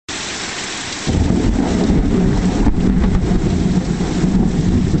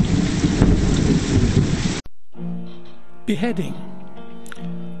Beheading.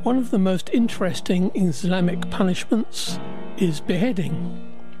 One of the most interesting Islamic punishments is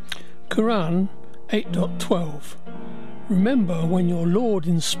beheading. Quran 8.12. Remember when your Lord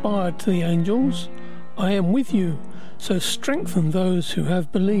inspired to the angels, I am with you, so strengthen those who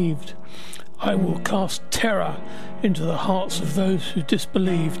have believed. I will cast terror into the hearts of those who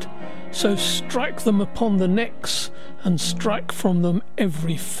disbelieved, so strike them upon the necks and strike from them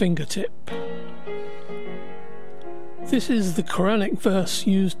every fingertip. This is the Quranic verse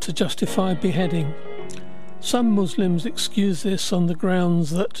used to justify beheading. Some Muslims excuse this on the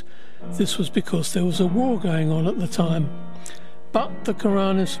grounds that this was because there was a war going on at the time. But the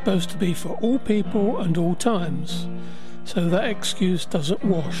Quran is supposed to be for all people and all times, so that excuse doesn't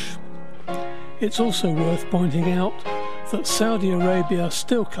wash. It's also worth pointing out that Saudi Arabia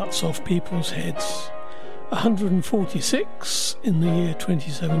still cuts off people's heads. 146 in the year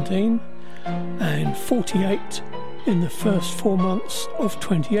 2017 and 48 in the first 4 months of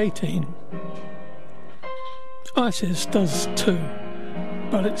 2018. ISIS does too,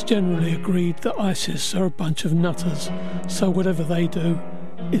 but it's generally agreed that ISIS are a bunch of nutters, so whatever they do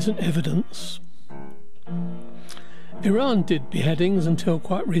isn't evidence. Iran did beheadings until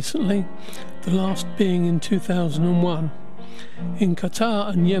quite recently, the last being in 2001. In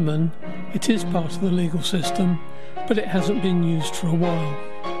Qatar and Yemen, it is part of the legal system, but it hasn't been used for a while.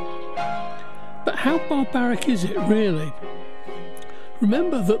 But how barbaric is it really?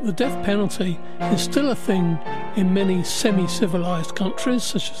 Remember that the death penalty is still a thing in many semi-civilized countries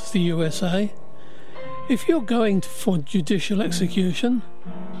such as the USA. If you're going for judicial execution,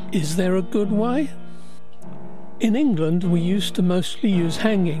 is there a good way? In England we used to mostly use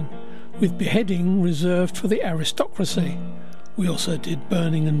hanging, with beheading reserved for the aristocracy. We also did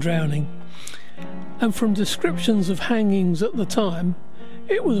burning and drowning. And from descriptions of hangings at the time,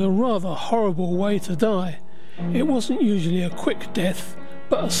 it was a rather horrible way to die. It wasn't usually a quick death,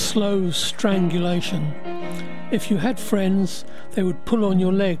 but a slow strangulation. If you had friends, they would pull on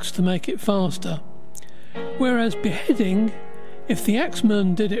your legs to make it faster. Whereas beheading, if the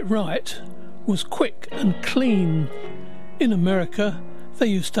axeman did it right, was quick and clean. In America, they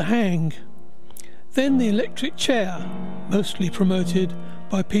used to hang. Then the electric chair, mostly promoted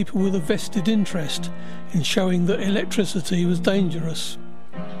by people with a vested interest in showing that electricity was dangerous.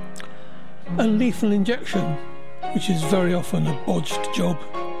 And lethal injection, which is very often a bodged job.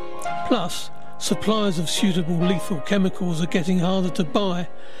 Plus, supplies of suitable lethal chemicals are getting harder to buy,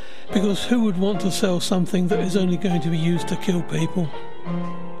 because who would want to sell something that is only going to be used to kill people?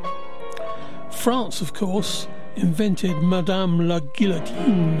 France, of course, invented Madame la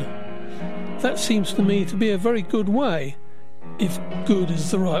Guillotine. That seems to me to be a very good way, if good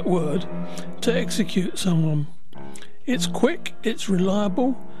is the right word, to execute someone. It's quick, it's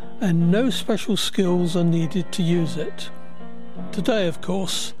reliable, and no special skills are needed to use it. Today, of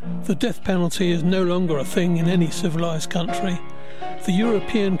course, the death penalty is no longer a thing in any civilised country. The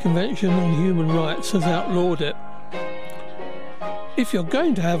European Convention on Human Rights has outlawed it. If you're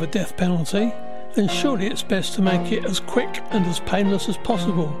going to have a death penalty, then surely it's best to make it as quick and as painless as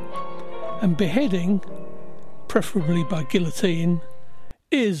possible. And beheading, preferably by guillotine,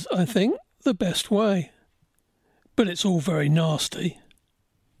 is, I think, the best way. But it's all very nasty.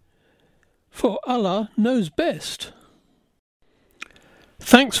 For Allah knows best.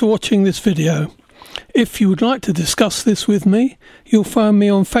 Thanks for watching this video. If you would like to discuss this with me, you'll find me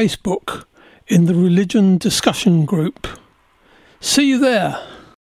on Facebook in the Religion Discussion Group. See you there.